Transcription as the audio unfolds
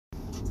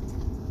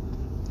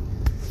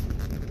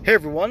Hey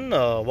everyone,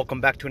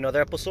 welcome back to another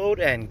episode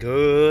and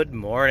good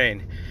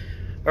morning.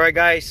 Alright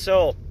guys,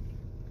 so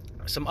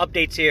some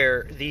updates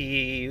here.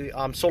 The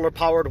solar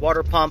powered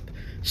water pump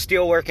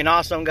still working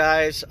awesome,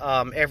 guys.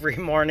 Every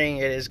morning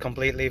it is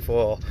completely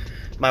full.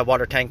 My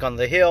water tank on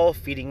the hill,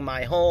 feeding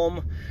my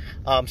home.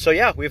 So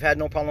yeah, we've had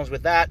no problems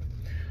with that.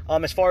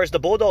 As far as the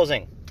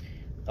bulldozing,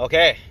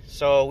 okay,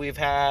 so we've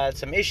had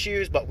some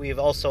issues, but we've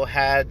also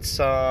had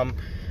some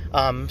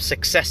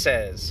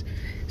successes.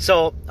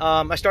 So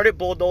I started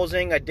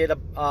bulldozing. I did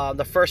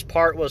the first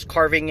part was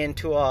carving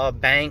into a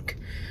bank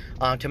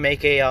to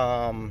make a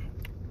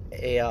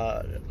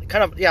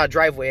kind of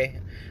driveway.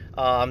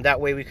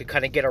 That way we could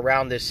kind of get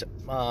around this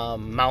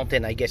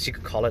mountain, I guess you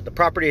could call it. The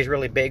property is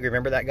really big.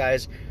 Remember that,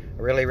 guys?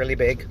 Really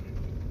big.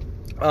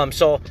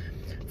 So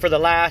for the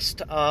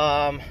last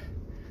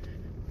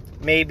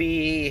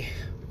maybe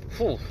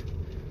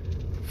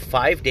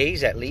 5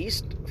 days at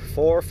least,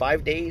 4 or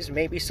 5 days,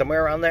 maybe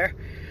somewhere around there.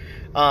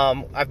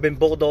 I've been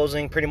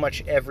bulldozing pretty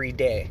much every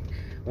day,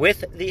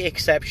 with the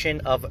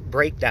exception of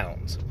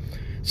breakdowns.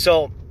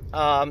 So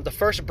the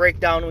first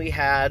breakdown we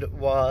had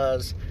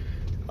was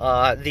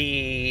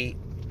the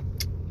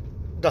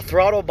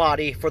throttle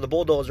body for the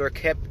bulldozer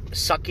kept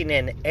sucking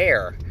in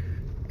air,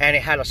 and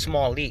it had a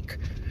small leak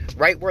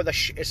right where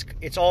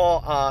it's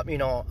all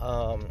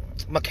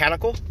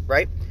mechanical,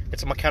 right?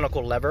 It's a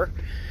mechanical lever,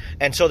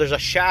 and so there's a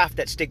shaft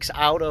that sticks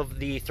out of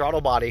the throttle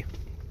body,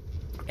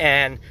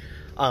 and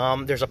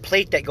there's a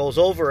plate that goes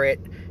over it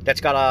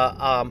that's got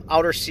a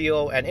outer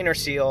seal and inner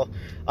seal.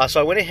 So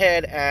I went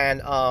ahead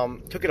and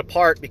took it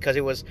apart because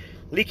it was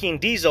leaking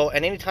diesel,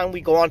 and anytime we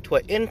go onto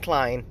an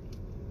incline,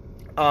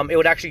 it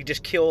would actually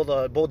just kill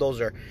the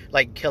bulldozer,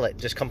 like kill it,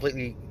 just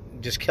completely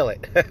just kill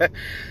it.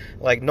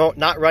 Like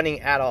not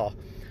running at all.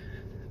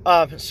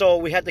 So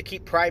we had to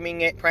keep priming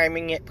it, kind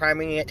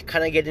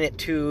of getting it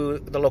to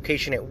the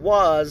location it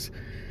was.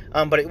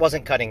 But it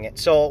wasn't cutting it.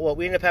 So what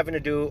we ended up having to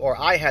do, or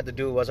I had to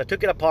do, was I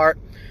took it apart.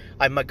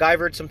 I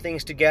MacGyvered some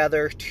things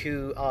together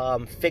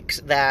to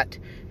fix that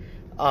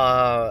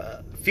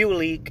fuel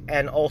leak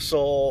and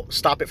also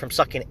stop it from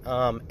sucking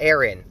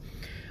air in.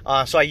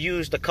 So I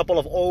used a couple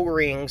of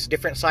O-rings,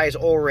 different size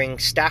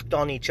O-rings stacked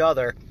on each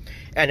other,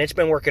 and it's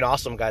been working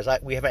awesome, guys.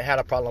 We haven't had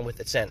a problem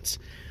with it since.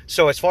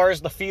 So as far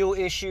as the fuel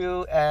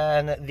issue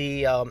and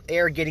the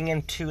air getting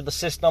into the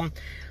system,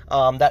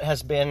 that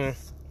has been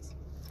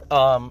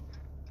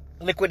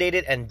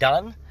liquidated and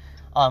done.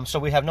 So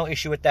we have no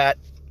issue with that.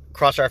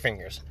 Cross our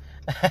fingers.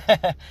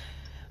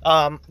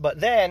 But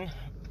then,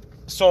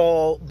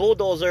 so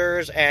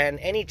bulldozers and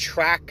any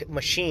track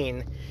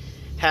machine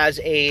has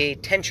a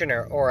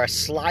tensioner or a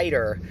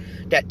slider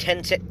that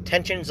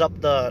tensions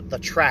up the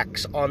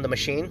tracks on the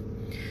machine.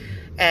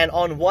 And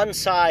on one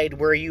side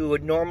where you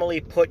would normally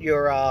put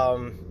your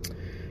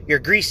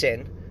grease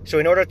in, so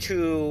in order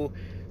to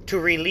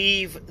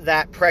relieve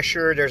that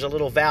pressure, there's a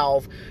little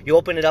valve. You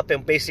open it up,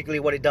 and basically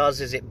what it does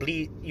is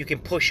you can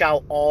push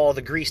out all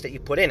the grease that you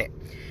put in it.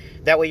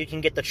 That way you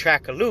can get the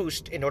track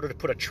loosed in order to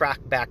put a track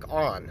back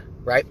on,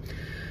 right?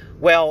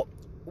 Well,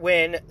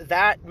 when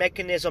that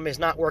mechanism is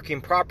not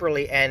working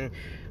properly and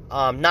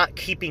not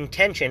keeping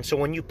tension, so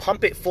when you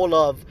pump it full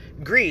of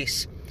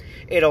grease,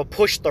 it'll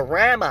push the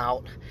ram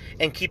out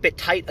and keep it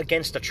tight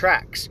against the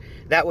tracks.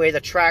 That way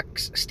the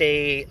tracks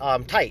stay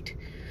tight,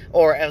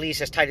 or at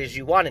least as tight as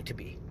you want it to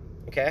be.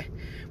 Okay,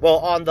 well,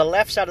 on the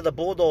left side of the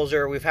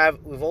bulldozer, we've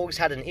always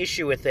had an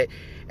issue with it,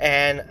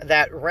 and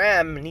that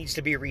ram needs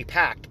to be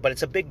repacked. But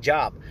it's a big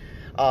job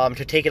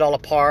to take it all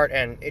apart,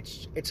 and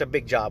it's a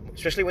big job,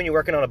 especially when you're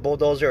working on a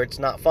bulldozer. It's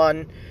not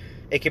fun.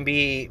 It can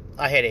be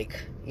a headache.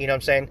 You know what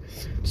I'm saying?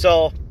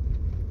 So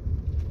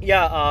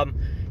yeah,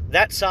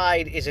 that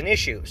side is an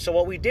issue. So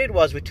what we did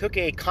was we took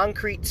a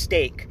concrete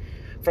stake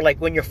for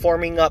like when you're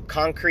forming up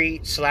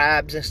concrete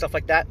slabs and stuff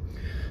like that.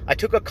 I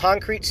took a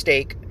concrete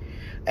stake.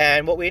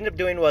 And what we ended up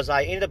doing was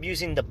I ended up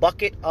using the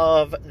bucket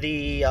of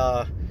the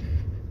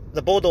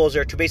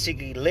bulldozer to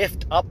basically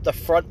lift up the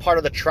front part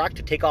of the truck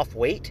to take off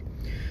weight.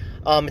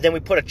 Then we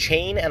put a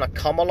chain and a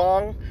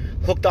come-along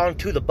hooked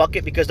onto the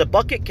bucket, because the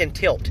bucket can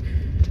tilt.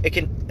 It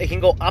can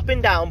go up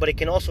and down, but it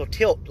can also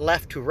tilt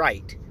left to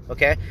right.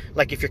 Okay,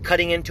 like if you're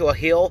cutting into a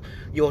hill,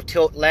 you'll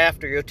tilt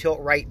left or you'll tilt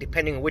right,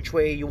 depending on which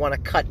way you want to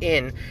cut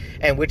in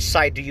and which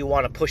side do you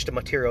want to push the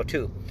material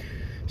to.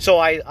 So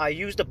I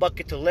used the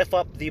bucket to lift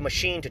up the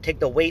machine to take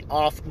the weight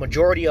off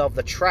majority of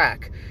the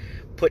track,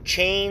 put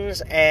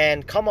chains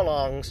and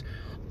come-alongs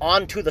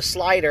onto the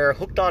slider,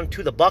 hooked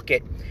onto the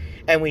bucket,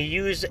 and we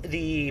used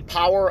the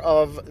power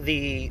of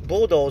the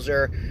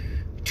bulldozer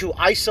to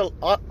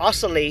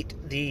oscillate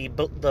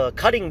the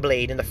cutting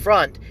blade in the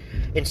front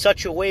in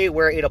such a way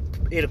where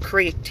it'll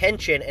create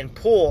tension and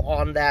pull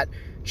on that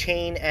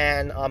chain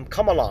and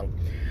come-along.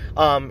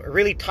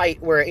 Really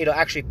tight, where it'll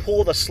actually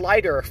pull the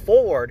slider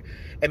forward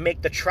and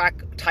make the track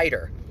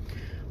tighter.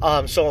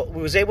 So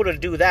we was able to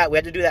do that. We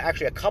had to do that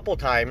actually a couple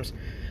times.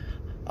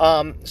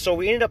 So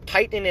we ended up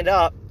tightening it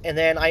up, and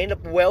then I ended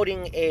up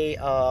welding a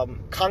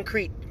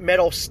concrete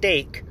metal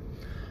stake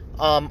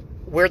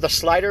where the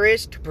slider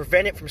is to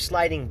prevent it from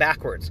sliding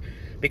backwards.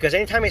 because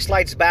anytime it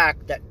slides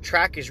back, that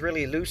track is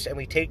really loose, and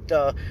we take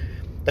the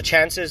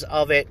chances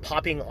of it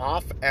popping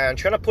off. And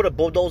trying to put a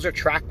bulldozer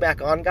track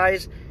back on,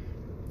 guys,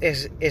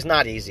 is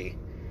not easy.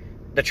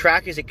 The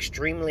track is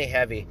extremely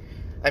heavy.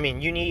 I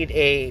mean, you need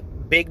a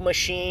big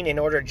machine in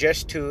order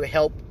just to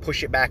help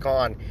push it back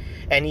on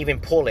and even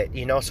pull it,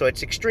 you know, so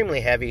it's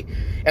extremely heavy.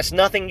 It's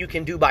nothing you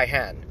can do by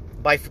hand.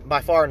 By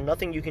far,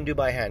 nothing you can do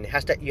by hand. You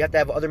have to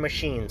have other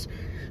machines.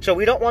 So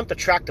we don't want the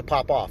track to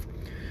pop off.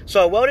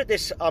 So I welded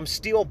this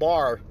steel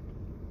bar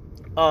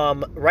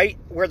right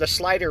where the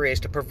slider is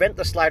to prevent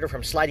the slider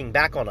from sliding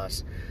back on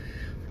us.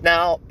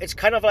 Now, it's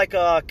kind of like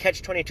a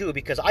catch-22,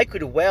 because I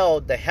could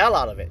weld the hell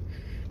out of it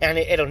and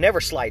it'll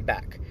never slide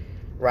back,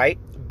 right?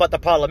 But the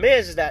problem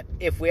is that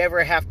if we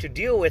ever have to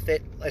deal with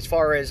it, as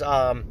far as,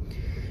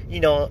 you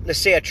know, let's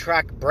say a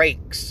track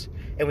breaks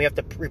and we have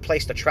to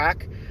replace the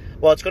track,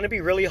 well, it's going to be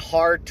really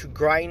hard to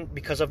grind,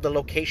 because of the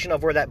location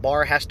of where that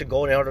bar has to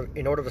go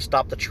in order to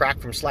stop the track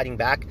from sliding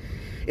back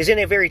is in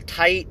a very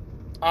tight,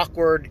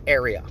 awkward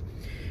area.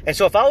 And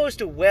so if I was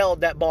to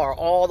weld that bar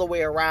all the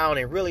way around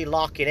and really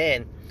lock it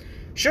in,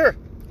 sure,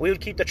 we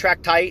would keep the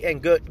track tight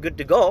and good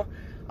to go.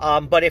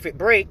 But if it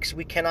breaks,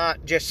 we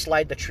cannot just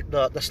slide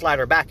the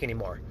slider back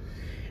anymore.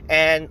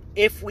 And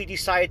if we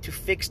decide to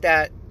fix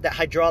that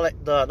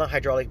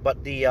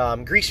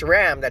grease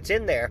ram that's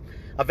in there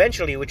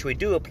eventually, which we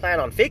do plan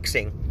on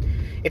fixing,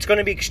 it's going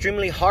to be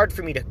extremely hard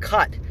for me to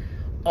cut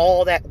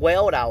all that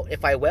weld out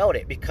if I weld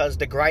it, because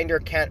the grinder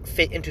can't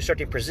fit into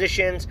certain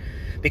positions.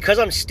 Because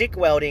I'm stick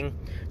welding,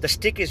 the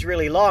stick is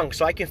really long,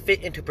 so I can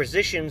fit into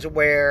positions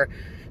where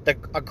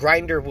a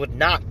grinder would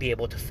not be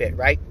able to fit,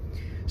 right?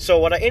 So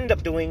what I ended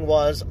up doing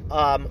was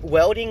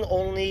welding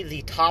only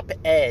the top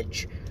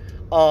edge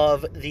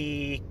of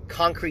the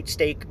concrete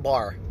stake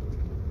bar,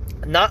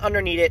 not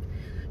underneath it,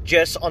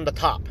 just on the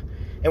top.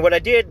 And what I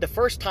did the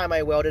first time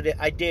I welded it,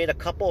 I did a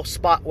couple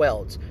spot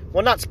welds.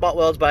 Well, not spot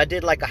welds, but I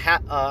did like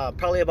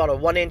probably about a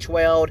 1-inch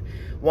weld,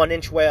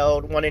 1-inch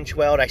weld, 1-inch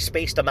weld. I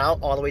spaced them out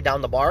all the way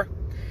down the bar.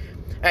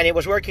 And it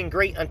was working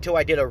great until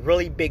I did a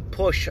really big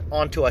push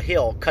onto a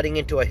hill, cutting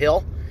into a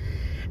hill.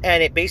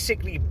 And it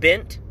basically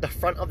bent the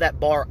front of that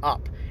bar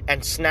up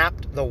and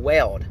snapped the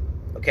weld,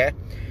 okay?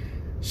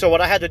 So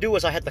what I had to do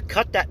was I had to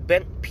cut that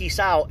bent piece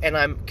out, and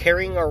I'm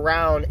carrying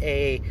around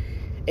a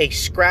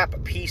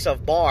scrap piece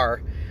of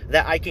bar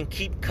that I can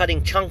keep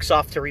cutting chunks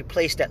off to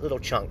replace that little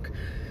chunk.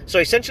 So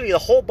essentially the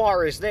whole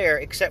bar is there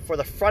except for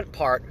the front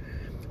part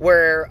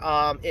where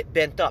it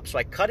bent up. So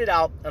I cut it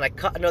out, and I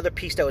cut another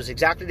piece that was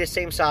exactly the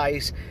same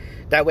size.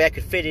 That way I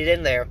could fit it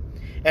in there,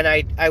 and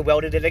I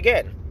welded it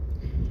again.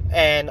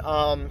 And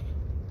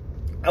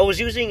I was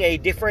using a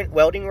different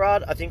welding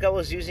rod. I think I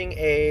was using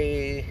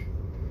a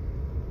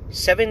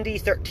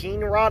 7013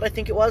 rod, I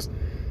think it was.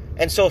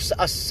 And so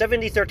a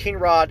 7013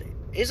 rod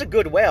is a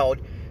good weld,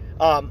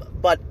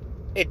 but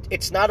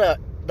it's not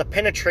the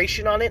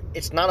penetration on it,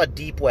 it's not a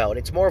deep weld.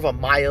 It's more of a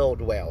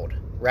mild weld,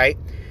 right?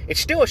 It's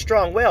still a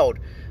strong weld,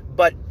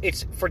 but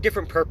it's for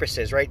different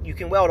purposes, right? You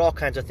can weld all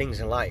kinds of things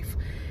in life.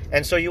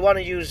 And so you want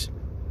to use,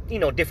 you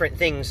know, different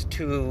things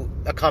to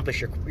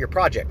accomplish your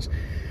projects.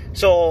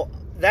 So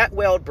that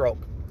weld broke.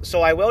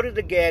 So I welded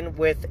again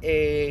with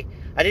I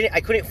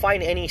couldn't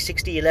find any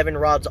 6011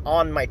 rods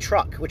on my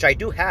truck, which I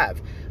do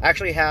have. I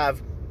actually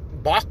have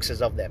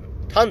boxes of them,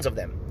 tons of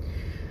them.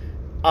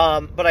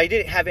 But I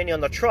didn't have any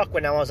on the truck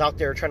when I was out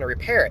there trying to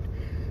repair it.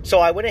 So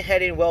I went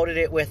ahead and welded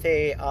it with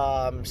a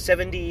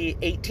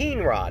 7018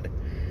 rod.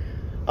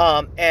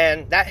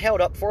 And that held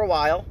up for a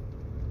while.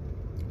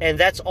 And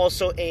that's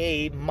also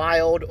a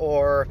mild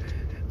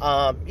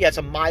it's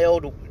a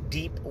mild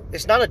deep.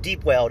 It's not a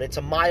deep weld. It's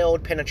a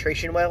mild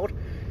penetration weld.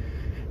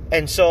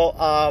 And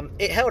so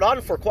it held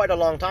on for quite a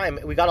long time.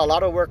 We got a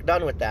lot of work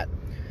done with that.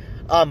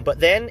 But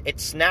then it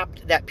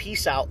snapped that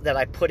piece out that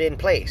I put in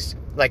place.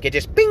 Like it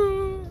just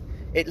bing!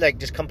 It like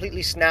just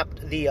completely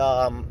snapped the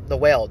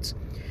welds.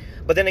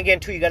 But then again,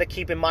 too, you got to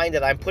keep in mind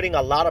that I'm putting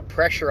a lot of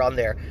pressure on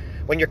there.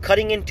 When you're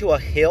cutting into a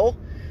hill,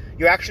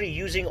 you're actually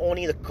using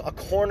only a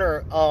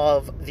corner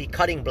of the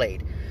cutting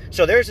blade.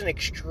 So there's an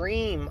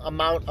extreme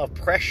amount of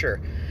pressure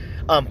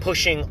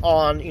pushing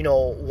on, you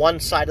know, one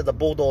side of the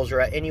bulldozer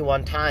at any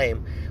one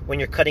time when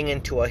you're cutting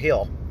into a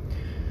hill.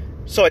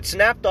 So it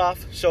snapped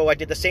off. So I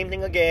did the same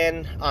thing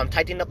again.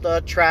 Tightened up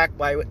the track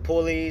with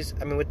pulleys.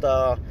 with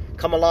the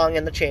come along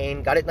and the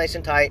chain. Got it nice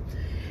and tight.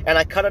 And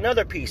I cut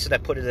another piece and I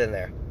put it in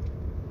there.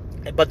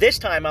 But this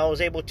time I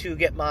was able to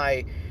get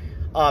my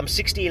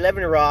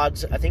 6011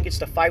 rods. I think it's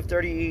the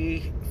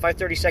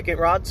 532nd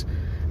rods.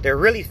 They're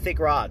really thick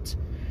rods.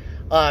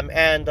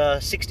 And the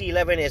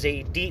 6011 is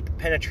a deep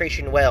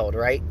penetration weld,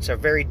 right? It's a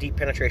very deep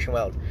penetration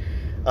weld.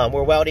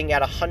 We're welding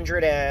at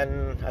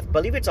I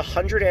believe it's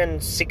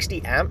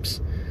 160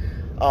 amps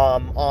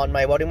on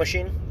my welding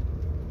machine.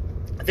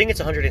 I think it's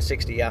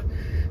 160, yeah.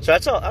 So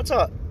that's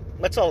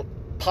a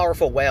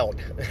powerful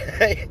weld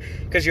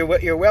because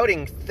you're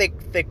welding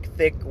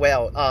thick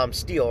weld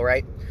steel,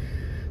 right?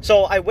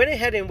 So I went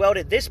ahead and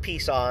welded this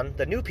piece on,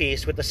 the new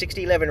piece with the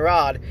 6011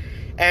 rod,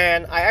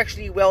 and I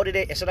actually welded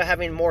it, instead of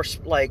having more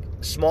like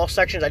small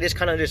sections, I just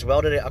kind of just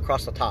welded it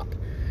across the top.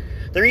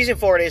 The reason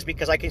for it is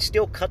because I can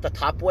still cut the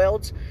top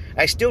welds.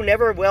 I still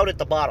never welded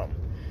the bottom,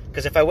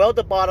 because if I weld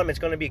the bottom, it's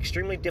going to be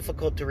extremely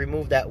difficult to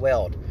remove that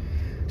weld.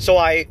 So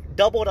I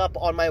doubled up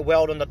on my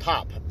weld on the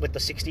top with the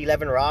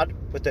 6011 rod,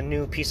 with the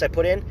new piece I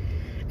put in,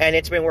 and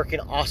it's been working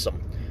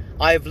awesome.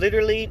 I've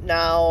literally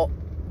now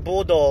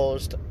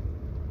bulldozed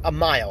a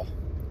mile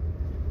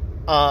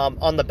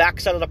on the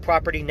back side of the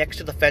property next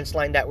to the fence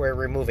line that we're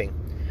removing.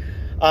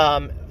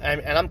 And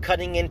I'm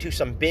cutting into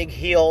some big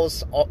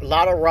hills, a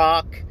lot of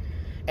rock,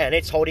 and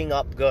it's holding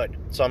up good.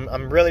 So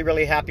I'm really,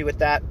 really happy with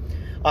that.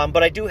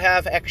 But I do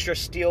have extra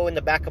steel in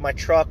the back of my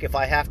truck. If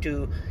I have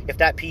to, if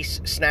that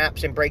piece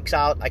snaps and breaks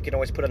out, I can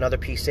always put another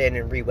piece in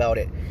and re-weld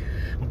it.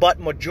 But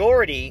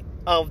majority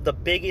of the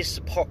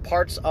biggest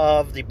parts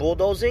of the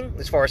bulldozing,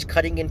 as far as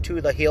cutting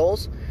into the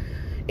hills,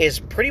 is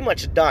pretty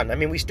much done. I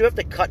mean, we still have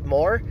to cut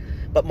more,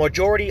 but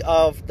majority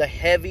of the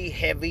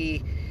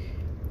heavy,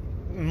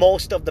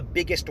 most of the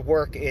biggest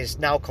work is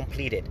now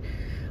completed.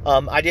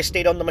 I just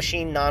stayed on the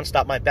machine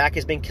nonstop. My back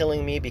has been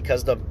killing me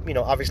because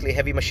obviously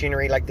heavy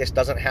machinery like this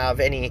doesn't have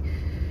any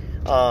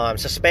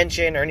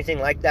suspension or anything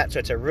like that, so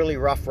it's a really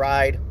rough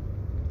ride.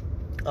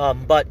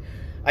 But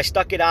I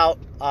stuck it out.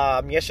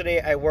 Yesterday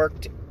I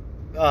worked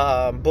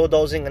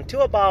bulldozing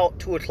until about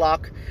 2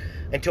 o'clock,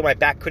 until my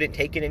back couldn't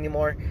take it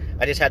anymore.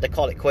 I just had to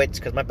call it quits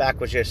because my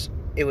back was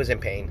it was in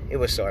pain. It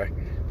was sore.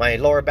 My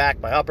lower back,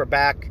 my upper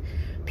back,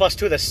 plus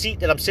the seat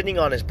that I'm sitting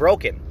on is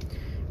broken,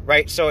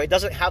 right? So it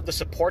doesn't have the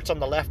supports on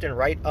the left and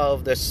right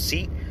of the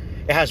seat.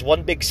 It has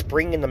one big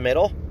spring in the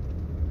middle,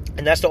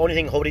 and that's the only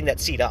thing holding that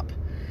seat up.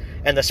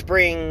 And the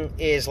spring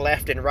is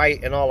left and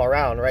right and all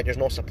around, right? There's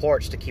no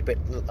supports to keep it,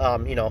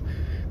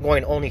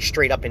 going only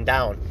straight up and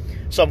down.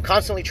 So I'm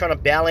constantly trying to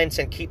balance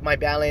and keep my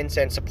balance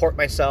and support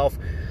myself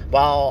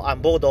while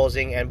I'm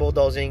bulldozing. And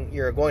bulldozing,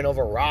 you're going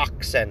over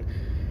rocks, and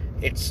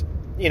it's,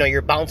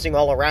 you're bouncing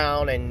all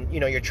around, and,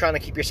 you're trying to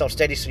keep yourself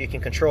steady so you can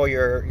control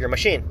your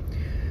machine.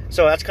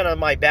 So that's kind of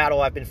my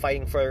battle I've been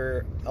fighting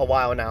for a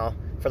while now,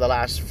 for the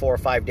last 4 or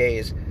 5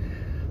 days.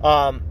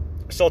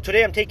 So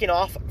today I'm taking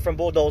off from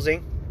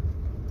bulldozing.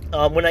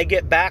 When I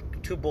get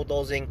back to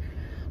bulldozing,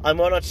 I'm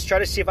going to try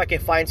to see if I can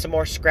find some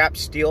more scrap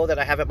steel that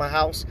I have at my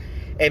house,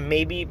 and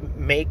maybe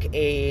make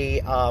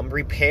a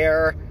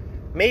repair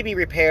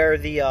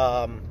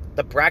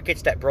the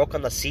brackets that broke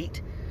on the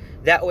seat.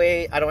 That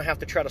way I don't have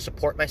to try to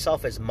support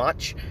myself as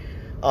much,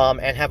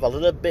 and have a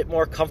little bit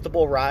more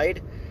comfortable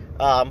ride.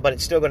 But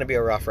it's still going to be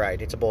a rough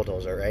ride. It's a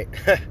bulldozer, right?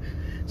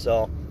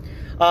 So,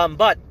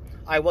 but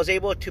I was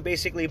able to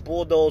basically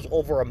bulldoze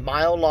over a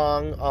mile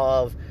long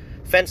of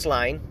fence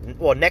line,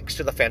 well, next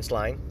to the fence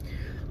line.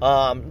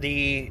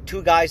 The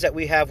 2 guys that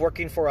we have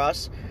working for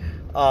us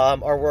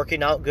are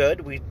working out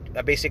good.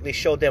 I basically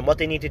showed them what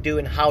they need to do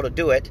and how to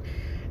do it,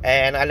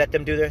 and I let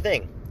them do their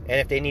thing. And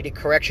if they needed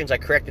corrections, I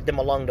corrected them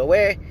along the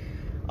way,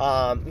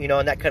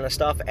 and that kind of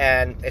stuff.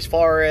 And as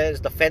far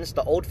as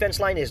the old fence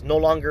line is no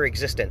longer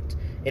existent.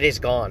 It is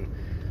gone.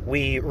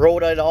 We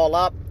rolled it all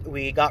up.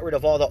 We got rid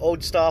of all the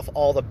old stuff,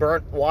 all the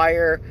burnt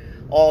wire,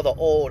 all the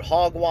old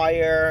hog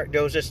wire.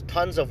 There was just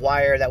tons of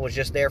wire that was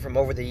just there from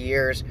over the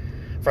years,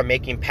 from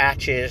making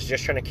patches,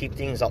 just trying to keep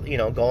things,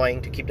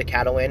 going, to keep the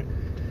cattle in.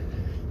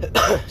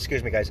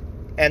 Excuse me, guys.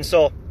 And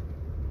so,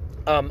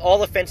 all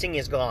the fencing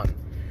is gone.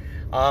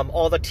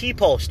 All the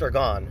T-posts are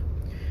gone.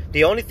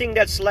 The only thing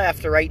that's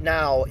left right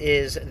now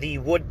is the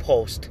wood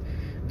post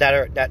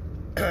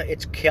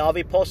it's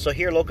Kiawe post. So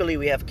here locally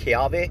we have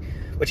Kiawe,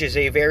 which is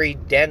a very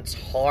dense,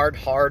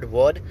 hard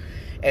wood.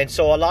 And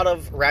so a lot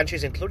of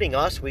ranches, including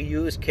us, we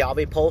use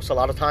Kiawe posts a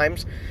lot of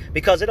times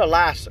because it'll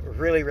last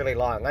really, really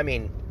long. I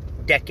mean,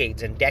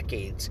 decades and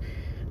decades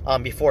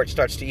before it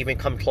starts to even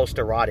come close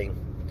to rotting.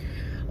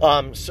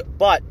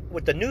 But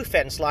with the new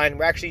fence line,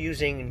 we're actually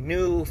using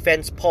new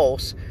fence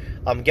posts,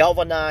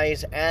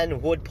 galvanized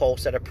and wood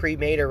posts that are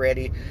pre-made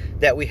already,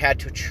 that we had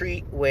to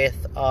treat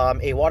with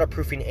a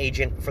waterproofing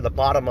agent for the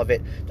bottom of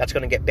it that's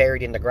going to get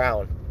buried in the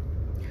ground.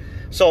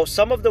 So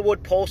some of the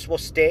wood posts will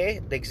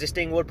stay, the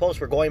existing wood posts.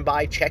 We're going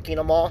by checking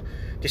them all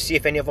to see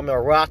if any of them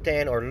are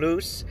rotten or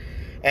loose.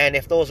 And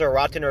if those are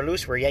rotten or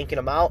loose, we're yanking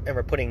them out and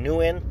we're putting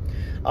new in.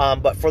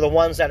 But for the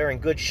ones that are in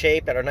good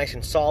shape, that are nice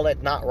and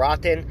solid, not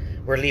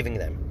rotten, we're leaving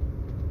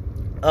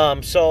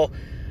them. So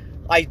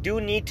I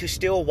do need to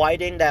still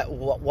widen that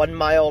 1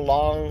 mile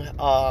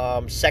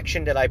long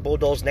section that I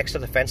bulldozed next to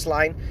the fence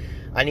line.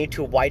 I need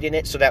to widen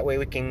it so that way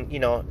we can,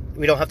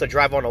 we don't have to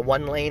drive on a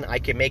 1 lane. I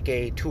can make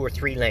a 2 or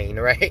 3 lane,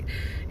 right?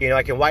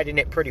 I can widen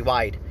it pretty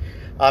wide.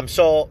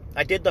 So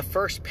I did the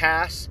first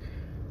pass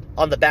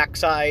on the back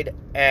side,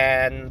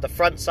 and the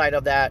front side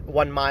of that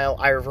 1 mile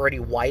I've already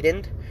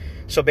widened.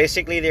 So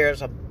basically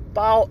there's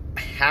about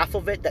half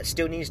of it that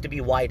still needs to be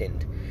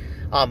widened.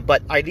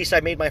 But at least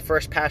I made my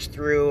first pass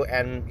through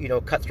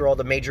and, cut through all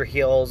the major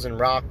hills and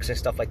rocks and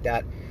stuff like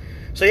that.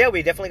 So yeah,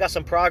 we definitely got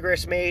some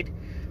progress made.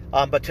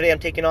 But today I'm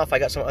taking off. I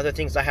got some other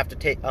things I have to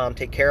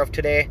take care of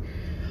today.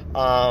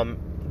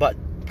 But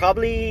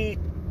probably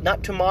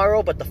not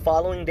tomorrow, but the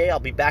following day, I'll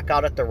be back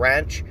out at the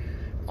ranch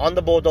on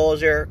the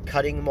bulldozer,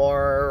 cutting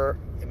more,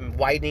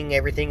 widening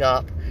everything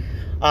up.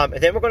 And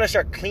then we're going to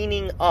start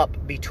cleaning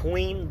up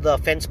between the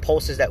fence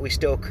posts that we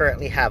still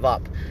currently have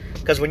up.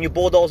 Because when you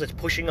bulldoze, it's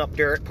pushing up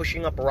dirt,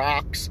 pushing up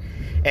rocks.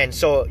 And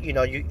so, you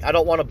know, I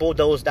don't want to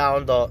bulldoze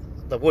down the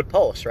wood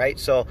posts, right?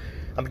 So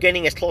I'm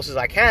getting as close as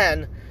I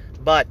can,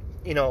 but,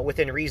 you know,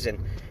 within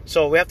reason.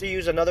 So we have to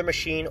use another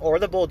machine or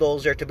the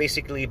bulldozer to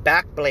basically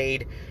back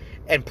blade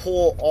and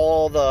pull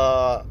all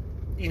the,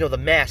 you know, the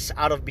mess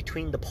out of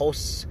between the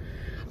posts.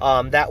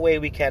 That way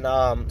we can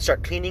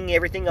start cleaning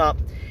everything up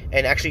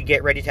and actually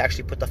get ready to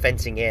actually put the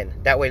fencing in.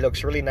 That way it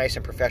looks really nice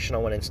and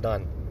professional when it's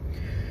done.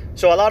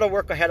 So a lot of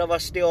work ahead of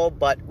us still,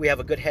 but we have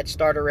a good head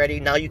start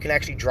already. Now you can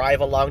actually drive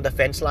along the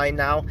fence line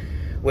now,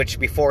 which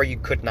before you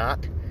could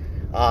not.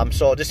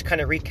 So just to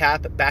kind of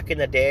recap, back in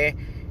the day,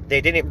 they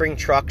didn't bring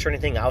trucks or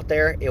anything out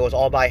there. It was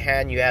all by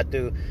hand. You had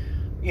to,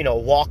 you know,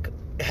 walk.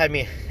 I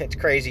mean, it's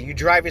crazy. You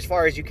drive as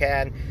far as you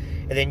can,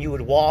 and then you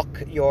would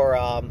walk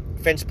your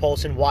fence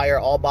posts and wire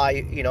all by,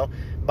 you know,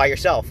 by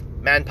yourself,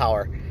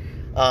 manpower.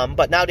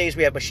 But nowadays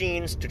we have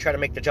machines to try to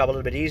make the job a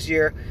little bit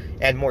easier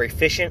and more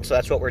efficient. So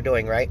that's what we're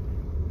doing, right?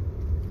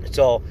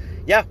 So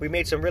yeah, we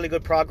made some really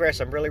good progress.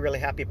 I'm really, really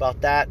happy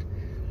about that.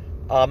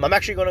 I'm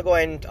actually going to go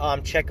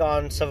and check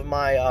on some of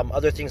my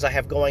other things I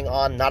have going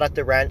on, not at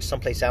the ranch,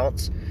 someplace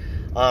else.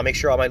 Make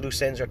sure all my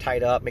loose ends are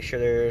tied up. Make sure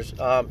there's,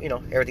 you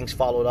know, everything's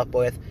followed up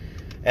with.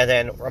 And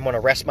then I'm going to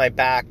rest my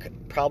back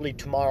probably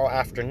tomorrow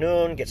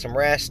afternoon, get some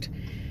rest,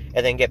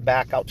 and then get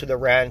back out to the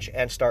ranch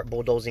and start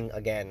bulldozing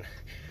again.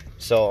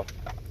 So,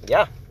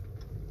 yeah,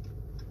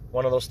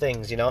 one of those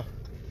things, you know.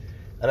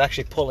 I'm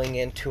actually pulling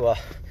into I've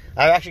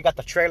actually got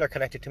the trailer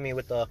connected to me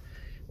with the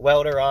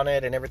welder on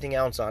it and everything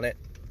else on it.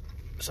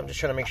 So I'm just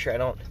trying to make sure I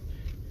don't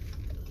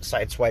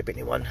sideswipe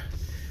anyone.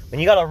 When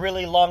you got a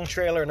really long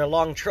trailer and a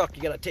long truck,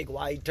 you got to take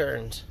wide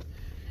turns.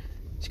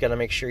 Just got to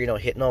make sure you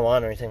don't hit no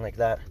one or anything like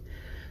that.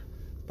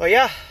 But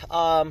yeah,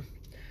 oh,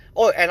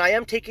 and I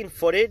am taking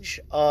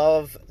footage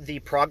of the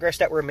progress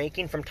that we're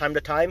making from time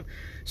to time.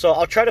 So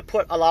I'll try to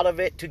put a lot of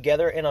it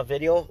together in a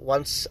video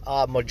once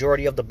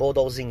majority of the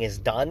bulldozing is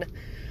done.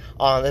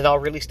 Then I'll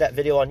release that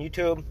video on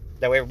YouTube.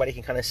 That way everybody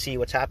can kind of see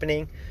what's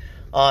happening.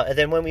 And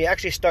then when we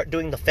actually start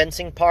doing the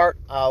fencing part,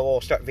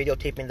 we'll start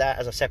videotaping that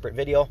as a separate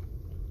video.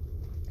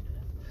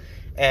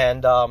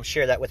 And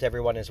share that with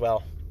everyone as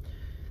well.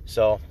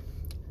 So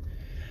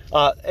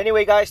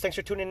anyway, guys, thanks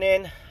for tuning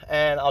in.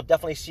 And I'll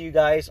definitely see you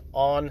guys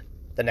on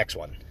the next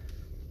one.